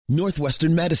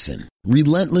Northwestern Medicine,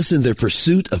 relentless in their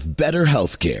pursuit of better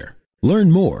healthcare. Learn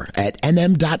more at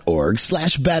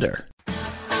nm.org/better.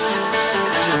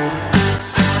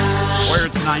 Where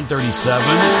it's 9:37.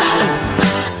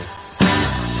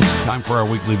 Time for our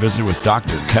weekly visit with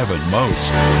Dr. Kevin Most,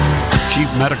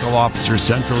 Chief Medical Officer,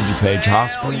 Central DuPage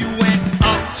Hospital.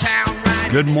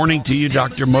 Good morning to you,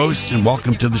 Dr. Most, and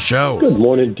welcome to the show. Good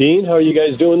morning, Dean. How are you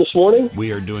guys doing this morning?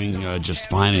 We are doing just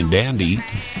fine and dandy.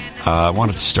 I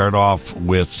wanted to start off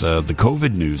with the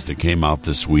COVID news that came out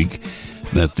this week,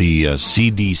 that the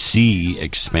CDC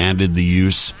expanded the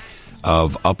use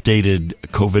of updated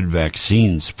COVID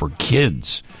vaccines for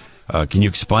kids. Can you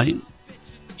explain?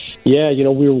 Yeah,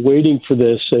 we were waiting for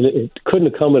this, and it couldn't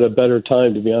have come at a better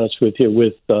time, to be honest with you,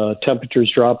 with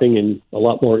temperatures dropping and a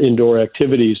lot more indoor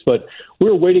activities. But we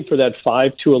were waiting for that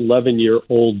 5 to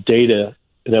 11-year-old data.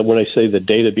 And when I say the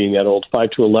data being that old,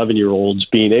 5 to 11-year-olds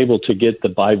being able to get the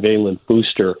bivalent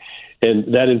booster.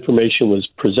 And that information was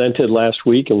presented last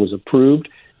week and was approved.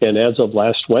 And as of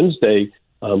last Wednesday,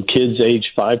 kids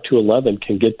age 5 to 11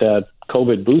 can get that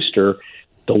COVID booster,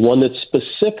 the one that's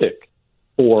specific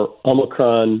for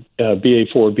Omicron,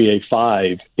 BA4,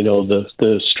 BA5,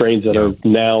 the strains that are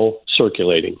now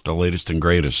circulating. The latest and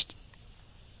greatest.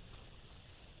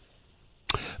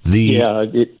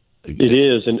 It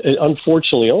is, and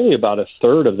unfortunately, only about a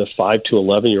third of the 5 to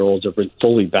 11-year-olds have been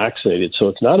fully vaccinated, so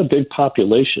it's not a big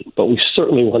population, but we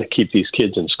certainly want to keep these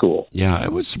kids in school. Yeah, I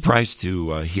was surprised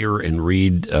to hear and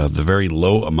read the very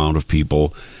low amount of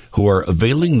people who are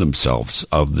availing themselves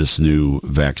of this new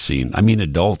vaccine. I mean,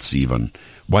 adults even.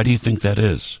 Why do you think that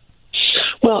is?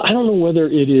 Well, I don't know whether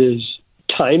it is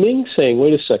timing, saying,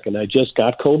 wait a second, I just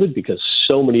got COVID, because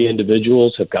so many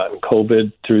individuals have gotten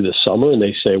COVID through the summer, and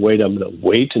they say, wait, I'm going to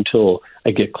wait until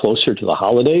I get closer to the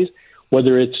holidays,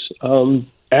 whether it's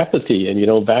apathy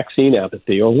and, vaccine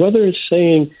apathy, or whether it's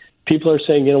saying, people are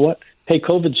saying, you know what, hey,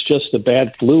 COVID's just a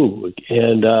bad flu.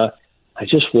 And I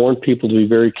just warn people to be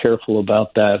very careful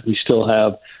about that. We still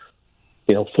have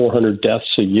 400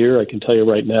 deaths a year. I can tell you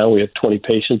right now we have 20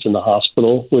 patients in the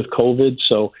hospital with COVID.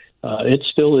 So it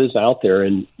still is out there.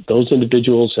 And those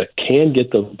individuals that can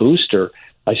get the booster,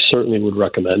 I certainly would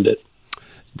recommend it.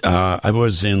 I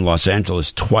was in Los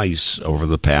Angeles twice over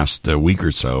the past week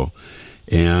or so.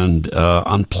 And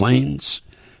on planes,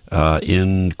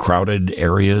 in crowded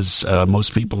areas,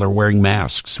 most people are wearing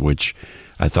masks, which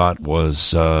I thought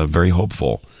was very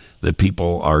hopeful that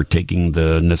people are taking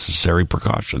the necessary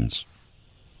precautions.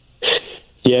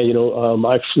 Yeah,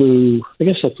 I flew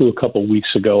a couple of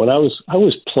weeks ago, and I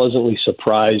was pleasantly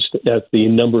surprised at the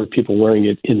number of people wearing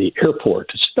it in the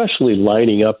airport, especially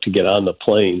lining up to get on the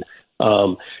plane.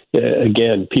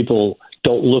 Again, people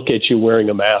don't look at you wearing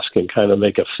a mask and kind of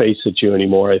make a face at you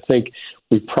anymore. I think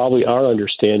we probably are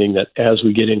understanding that as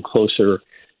we get in closer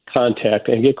contact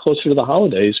and get closer to the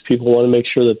holidays, people want to make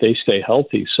sure that they stay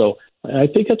healthy. So I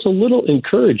think that's a little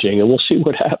encouraging, and we'll see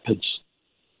what happens.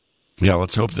 Yeah,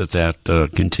 let's hope that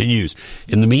continues.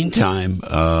 In the meantime,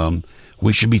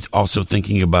 we should be also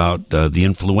thinking about the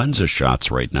influenza shots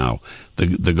right now, the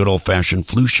good old-fashioned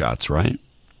flu shots, right?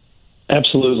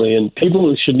 Absolutely, and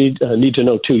people should need to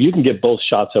know, too, you can get both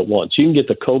shots at once. You can get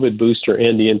the COVID booster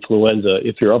and the influenza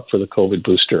if you're up for the COVID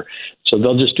booster. So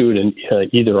they'll just do it in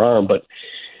either arm. But,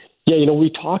 yeah, we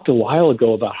talked a while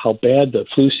ago about how bad the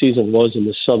flu season was in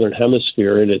the Southern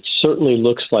Hemisphere, and it certainly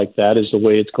looks like that is the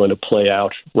way it's going to play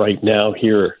out right now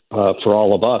here for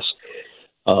all of us.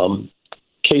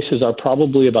 Cases are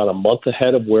probably about a month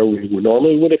ahead of where we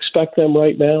normally would expect them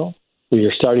right now. We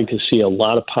are starting to see a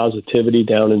lot of positivity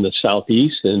down in the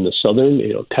Southeast and the Southern,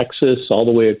 Texas, all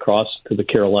the way across to the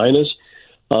Carolinas,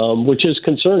 which is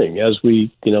concerning as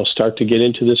we, start to get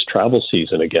into this travel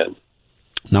season again.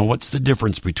 Now, what's the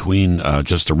difference between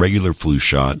just a regular flu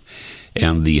shot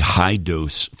and the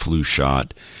high-dose flu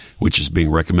shot, which is being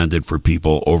recommended for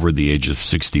people over the age of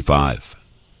 65?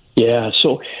 Yeah,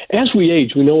 so as we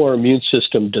age, we know our immune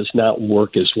system does not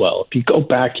work as well. If you go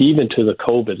back even to the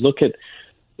COVID, look at,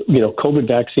 COVID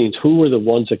vaccines, who were the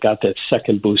ones that got that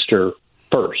second booster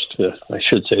first? I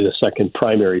should say the second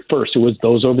primary first. It was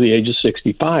those over the age of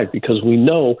 65, because we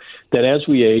know that as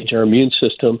we age, our immune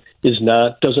system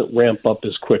doesn't ramp up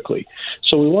as quickly.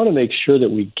 So we want to make sure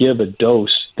that we give a dose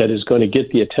that is going to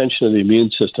get the attention of the immune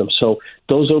system. So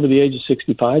those over the age of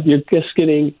 65, you're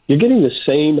getting the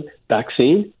same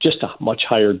vaccine, just a much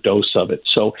higher dose of it.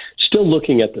 So still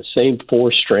looking at the same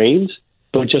 4 strains,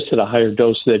 but just at a higher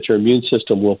dose so that your immune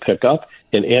system will pick up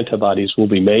and antibodies will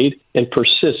be made and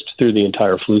persist through the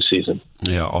entire flu season.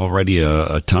 Yeah, already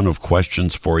a ton of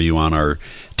questions for you on our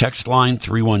text line,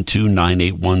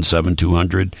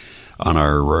 312-981-7200. on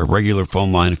our regular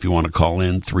phone line if you want to call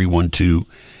in,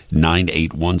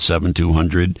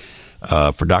 312-981-7200.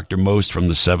 For Dr. Most from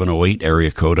the 708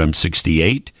 area code, I'm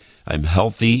 68. I'm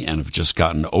healthy and have just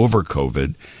gotten over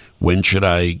COVID. When should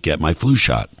I get my flu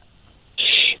shot?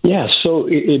 Yeah, so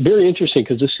very interesting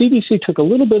because the CDC took a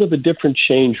little bit of a different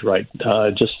change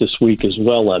just this week as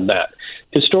well on that.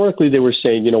 Historically, they were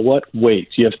saying, you know what, wait,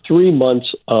 you have 3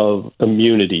 months of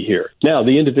immunity here. Now,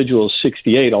 the individual is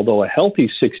 68, although a healthy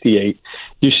 68,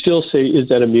 you still say, is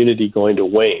that immunity going to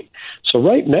wane? So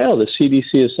right now, the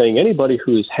CDC is saying anybody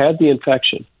who has had the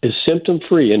infection, is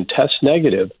symptom-free and test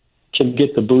negative, can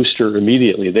get the booster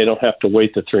immediately. They don't have to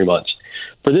wait the 3 months.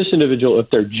 For this individual, if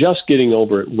they're just getting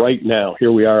over it right now,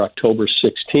 here we are, October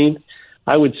 16th,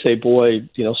 I would say, boy,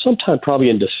 sometime probably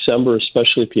in December,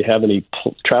 especially if you have any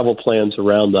travel plans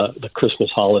around the Christmas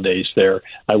holidays there,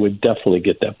 I would definitely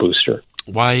get that booster.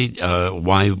 Why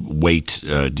wait,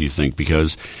 do you think?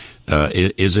 Because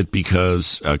is it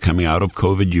because coming out of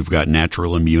COVID, you've got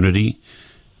natural immunity?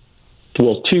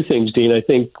 Well, two things, Dean. I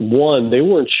think, one, they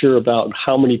weren't sure about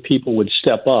how many people would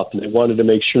step up, and they wanted to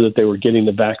make sure that they were getting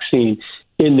the vaccine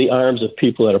in the arms of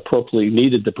people that appropriately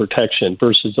needed the protection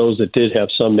versus those that did have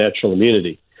some natural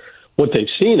immunity. What they've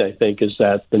seen, I think, is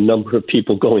that the number of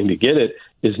people going to get it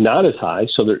is not as high,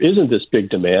 so there isn't this big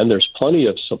demand. There's plenty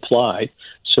of supply.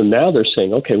 So now they're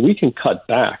saying, okay, we can cut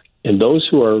back. And those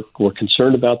who were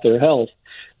concerned about their health,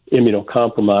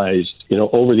 immunocompromised,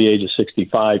 over the age of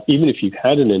 65, even if you've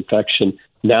had an infection,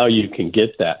 now you can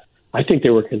get that. I think they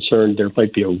were concerned there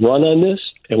might be a run on this,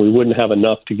 and we wouldn't have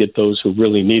enough to get those who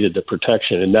really needed the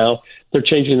protection. And now they're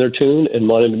changing their tune and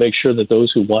wanting to make sure that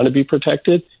those who want to be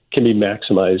protected can be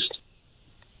maximized.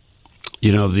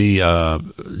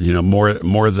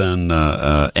 More than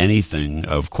anything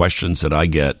of questions that I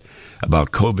get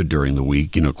about COVID during the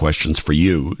week, questions for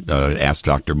you, Ask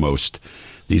Dr. Most.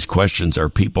 These questions are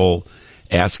people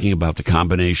asking about the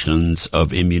combinations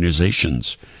of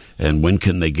immunizations and when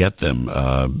can they get them,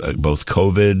 both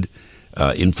COVID,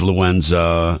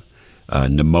 influenza,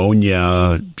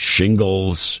 pneumonia,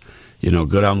 shingles,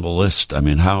 go down the list. I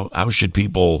mean, how should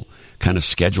people kind of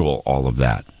schedule all of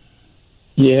that?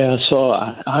 Yeah, so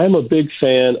I'm a big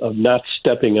fan of not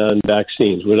stepping on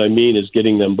vaccines. What I mean is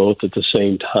getting them both at the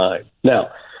same time. Now,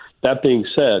 that being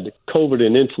said, COVID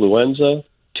and influenza,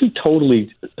 two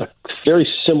totally very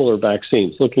similar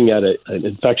vaccines, looking at an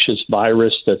infectious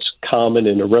virus that's common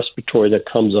in a respiratory that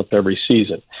comes up every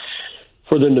season.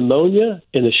 For the pneumonia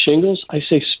and the shingles, I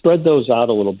say spread those out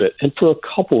a little bit, and for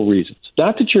a couple reasons.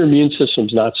 Not that your immune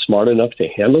system's not smart enough to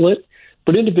handle it,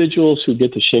 but individuals who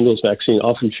get the shingles vaccine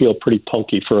often feel pretty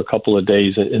punky for a couple of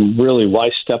days, and really, why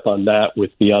step on that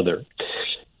with the other?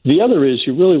 The other is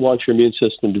you really want your immune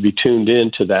system to be tuned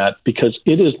into that because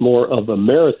it is more of a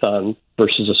marathon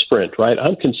versus a sprint, right?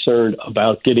 I'm concerned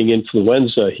about getting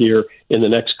influenza here in the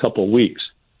next couple of weeks.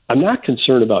 I'm not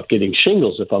concerned about getting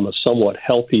shingles if I'm a somewhat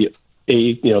healthy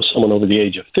someone over the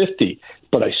age of 50,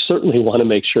 but I certainly want to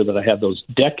make sure that I have those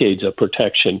decades of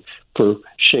protection for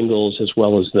shingles as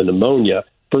well as the pneumonia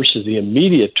versus the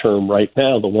immediate term right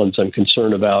now, the ones I'm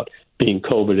concerned about being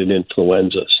COVID and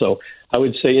influenza. So I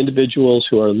would say individuals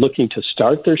who are looking to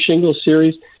start their shingles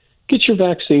series, get your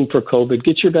vaccine for COVID,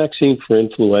 get your vaccine for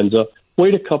influenza,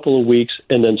 wait a couple of weeks,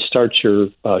 and then start your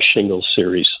shingles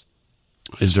series.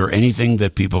 Is there anything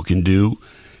that people can do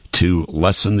to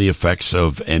lessen the effects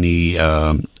of any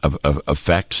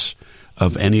effects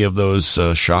of any of those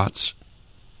shots?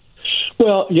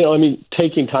 Well,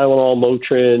 taking Tylenol,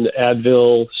 Motrin,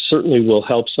 Advil certainly will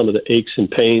help some of the aches and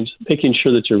pains. Making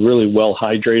sure that you're really well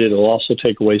hydrated will also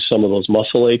take away some of those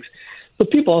muscle aches. But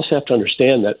people also have to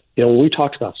understand that, when we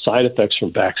talked about side effects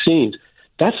from vaccines,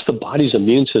 that's the body's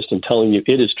immune system telling you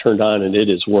it is turned on and it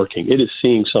is working. It is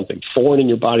seeing something foreign in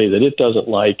your body that it doesn't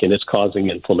like, and it's causing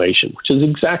inflammation, which is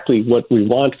exactly what we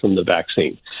want from the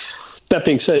vaccine. That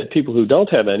being said, people who don't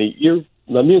have any, your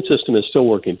immune system is still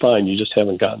working fine. You just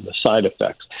haven't gotten the side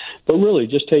effects. But really,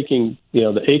 just taking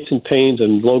the aches and pains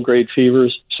and low-grade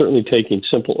fevers, certainly taking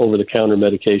simple over-the-counter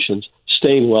medications,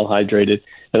 staying well hydrated,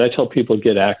 and I tell people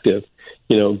get active.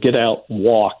 Get out,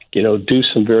 walk, do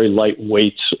some very light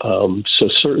weights. So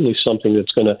certainly something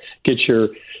that's going to get your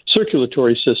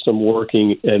circulatory system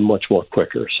working and much more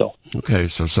quicker. So okay,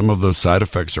 so some of those side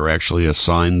effects are actually a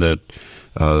sign that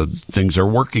things are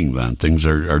working then. Things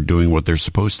are doing what they're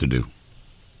supposed to do.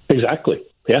 Exactly,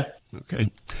 yeah. Okay,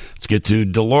 let's get to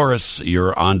Dolores.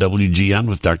 You're on WGN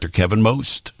with Dr. Kevin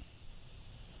Most.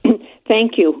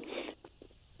 Thank you.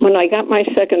 When I got my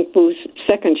second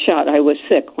shot, I was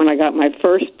sick. When I got my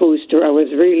first booster, I was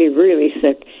really, really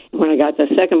sick. When I got the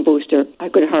second booster, I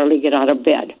could hardly get out of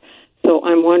bed. So So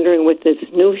I'm wondering, with this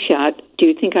new shot, do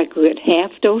you think I could get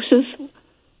half doses?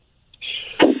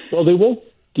 Well, they won't.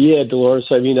 Yeah, Dolores,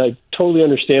 I mean, I totally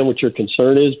understand what your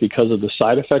concern is because of the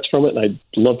side effects from it, and I'd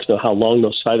love to know how long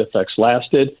those side effects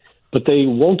lasted. But they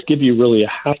won't give you really a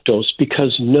half dose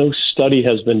because no study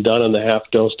has been done on the half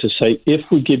dose to say, if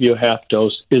we give you a half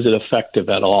dose, is it effective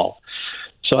at all?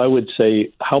 So I would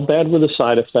say, how bad were the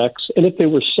side effects? And if they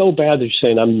were so bad that you're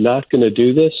saying, I'm not going to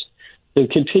do this, then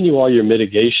continue all your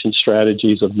mitigation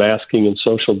strategies of masking and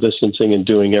social distancing and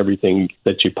doing everything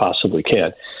that you possibly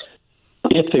can.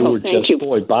 If they were just,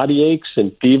 body aches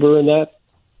and fever and that,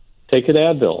 take an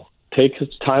Advil, take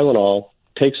Tylenol,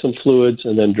 take some fluids,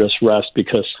 and then just rest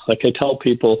because, like I tell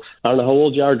people, I don't know how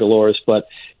old you are, Dolores, but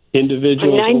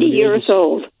individuals... I'm 90 years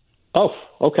old. Oh,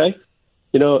 okay.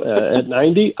 You know, at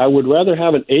 90, I would rather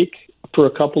have an ache for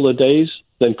a couple of days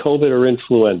than COVID or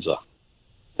influenza.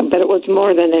 But it was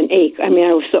more than an ache. I mean,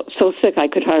 I was so sick I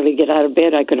could hardly get out of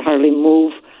bed. I could hardly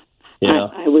move. Yeah.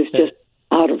 I was just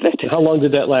out of it. How long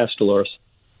did that last, Dolores?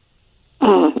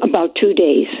 About 2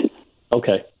 days.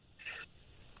 Okay.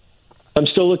 I'm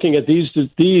still looking at these,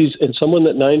 and someone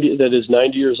that is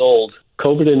 90 years old.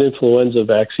 COVID and influenza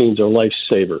vaccines are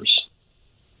lifesavers.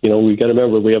 You know, we got to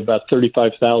remember we have about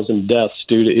 35,000 deaths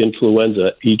due to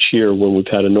influenza each year when we've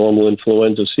had a normal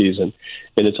influenza season,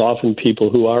 and it's often people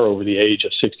who are over the age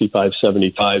of 65,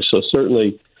 75. So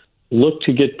certainly look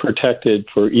to get protected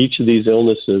for each of these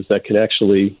illnesses that can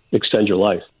actually extend your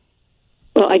life.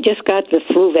 Well, I just got the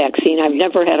flu vaccine. I've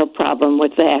never had a problem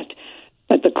with that.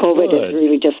 But the COVID has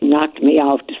really just knocked me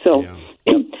out. So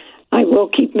I will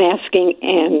keep masking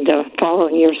and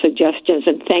following your suggestions,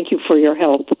 and thank you for your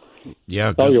help.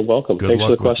 Yeah, you're welcome. Good Thanks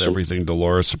luck for the with question. everything,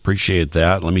 Dolores. Appreciate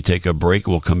that. Let me take a break.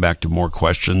 We'll come back to more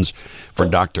questions for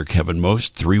Dr. Kevin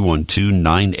Most,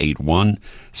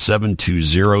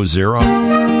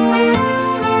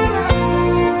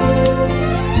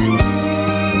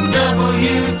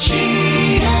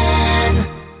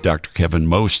 Dr. Kevin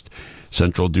Most,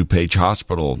 Central DuPage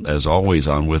Hospital, as always,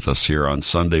 on with us here on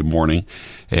Sunday morning.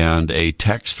 And a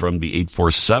text from the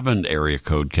 847 area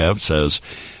code, Kev, says,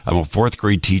 I'm a fourth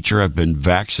grade teacher. I've been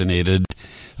vaccinated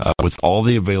with all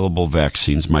the available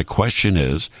vaccines. My question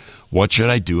is, what should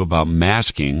I do about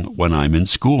masking when I'm in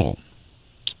school?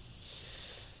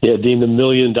 Yeah, Dean, the $1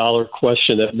 million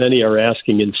question that many are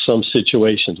asking in some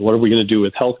situations. What are we going to do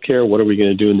with healthcare? What are we going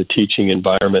to do in the teaching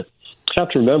environment? You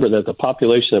have to remember that the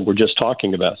population that we're just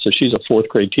talking about, so she's a fourth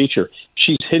grade teacher,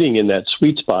 she's hitting in that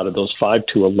sweet spot of those 5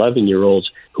 to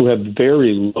 11-year-olds who have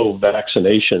very low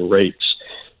vaccination rates.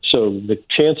 So the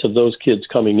chance of those kids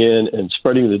coming in and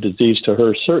spreading the disease to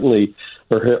her certainly,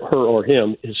 or her or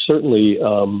him, is certainly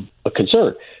a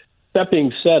concern. That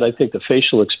being said, I think the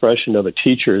facial expression of a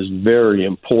teacher is very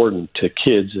important to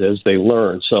kids as they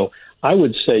learn. So I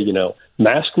would say,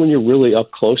 mask when you're really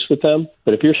up close with them.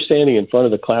 But if you're standing in front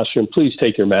of the classroom, please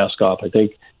take your mask off. I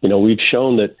think, we've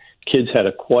shown that kids had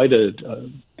quite a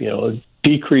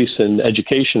decrease in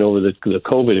education over the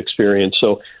COVID experience.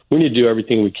 So we need to do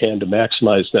everything we can to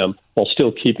maximize them while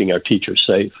still keeping our teachers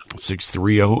safe.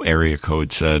 630 area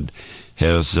code said,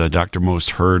 has Dr. Most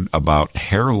heard about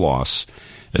hair loss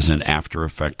as an after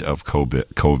effect of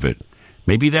COVID?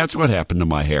 Maybe that's what happened to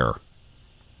my hair.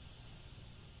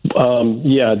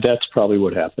 Yeah, that's probably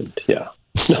what happened. Yeah.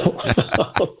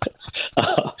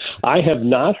 I have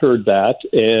not heard that,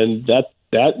 and that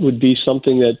would be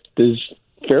something that is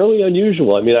fairly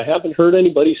unusual. I mean, I haven't heard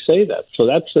anybody say that, so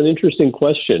that's an interesting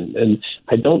question, and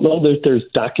I don't know that there's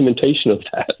documentation of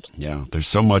that. Yeah, there's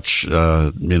so much,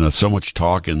 so much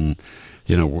talk, and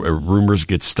rumors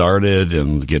get started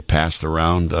and get passed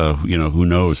around. Who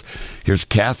knows? Here's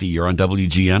Kathy. You're on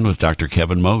WGN with Dr.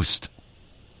 Kevin Most.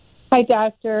 Hi,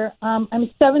 Doctor. I'm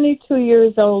 72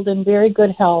 years old in very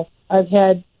good health. I've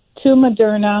had 2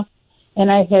 Moderna,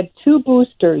 and I've had 2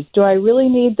 boosters. Do I really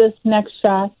need this next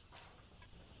shot?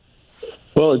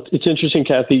 Well, it's interesting,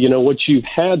 Kathy. What you've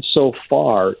had so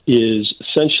far is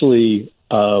essentially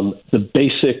the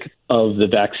basic of the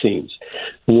vaccines.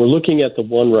 When we're looking at the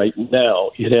one right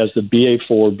now, it has the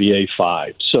BA4,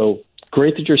 BA5. So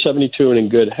great that you're 72 and in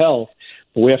good health,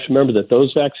 but we have to remember that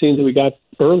those vaccines that we got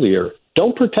earlier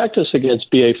don't protect us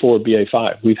against BA4,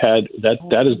 BA5. We've had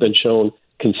that has been shown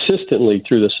consistently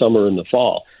through the summer and the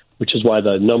fall, which is why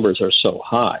the numbers are so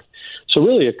high. So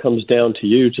really it comes down to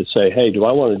you to say, hey, do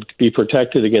I want to be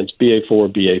protected against BA4,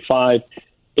 BA5?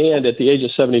 And at the age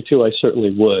of 72, I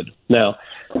certainly would. Now,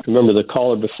 remember the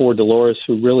caller before, Dolores,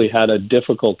 who really had a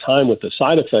difficult time with the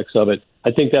side effects of it.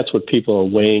 I think that's what people are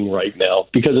weighing right now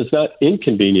because it's not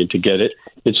inconvenient to get it.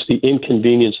 It's the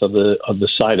inconvenience of the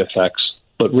side effects.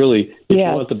 But really, if you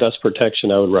want the best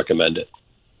protection, I would recommend it.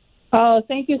 Oh,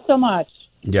 thank you so much.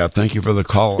 Yeah, thank you for the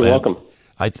call. You're welcome.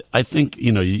 I think,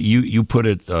 you put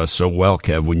it so well,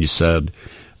 Kev, when you said,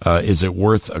 is it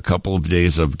worth a couple of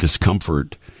days of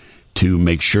discomfort to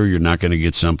make sure you're not going to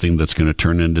get something that's going to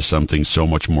turn into something so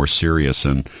much more serious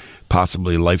and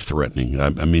possibly life-threatening?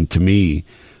 I mean, to me,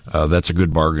 that's a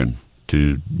good bargain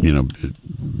to,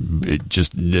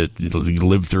 just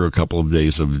live through a couple of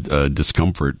days of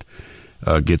discomfort,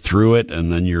 get through it,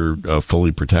 and then you're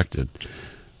fully protected.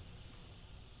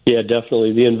 Yeah,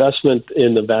 definitely. The investment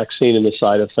in the vaccine and the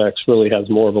side effects really has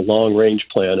more of a long-range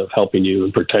plan of helping you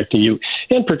and protecting you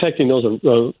and protecting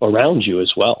those around you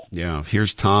as well. Yeah.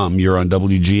 Here's Tom. You're on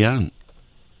WGN.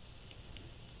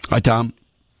 Hi, Tom.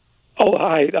 Oh,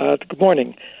 hi. Good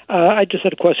morning. I just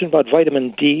had a question about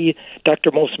vitamin D.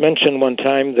 Dr. Most mentioned one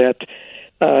time that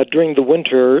during the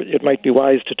winter it might be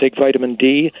wise to take vitamin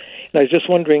D. And I was just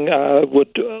wondering,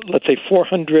 would, let's say,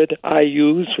 400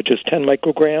 IUs, which is 10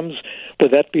 micrograms,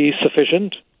 would that be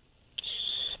sufficient?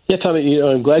 Yeah, Tommy,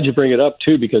 I'm glad you bring it up,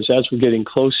 too, because as we're getting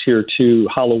close here to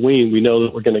Halloween, we know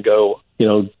that we're going to go,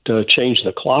 to change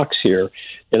the clocks here.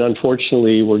 And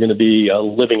unfortunately, we're going to be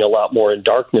living a lot more in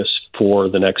darkness for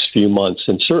the next few months.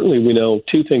 And certainly we know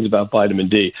two things about vitamin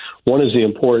D. One is the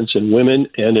importance in women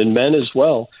and in men as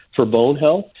well for bone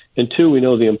health. And two, we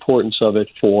know the importance of it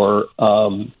for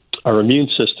our immune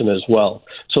system as well.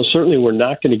 So certainly we're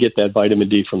not going to get that vitamin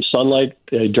D from sunlight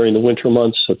during the winter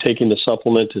months. So taking the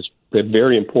supplement is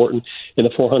very important. In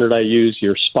the 400 IUs,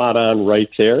 you're spot on right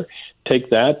there.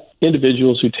 Take that.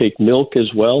 Individuals who take milk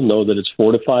as well know that it's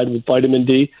fortified with vitamin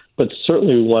D, but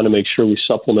certainly we want to make sure we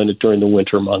supplement it during the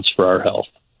winter months for our health.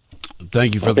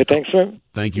 Thank you for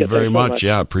Thank you very much.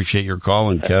 Yeah, appreciate your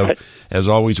call. And Kev, as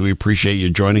always, we appreciate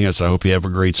you joining us. I hope you have a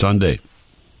great Sunday.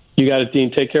 You got it,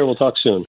 Dean. Take care. We'll talk soon.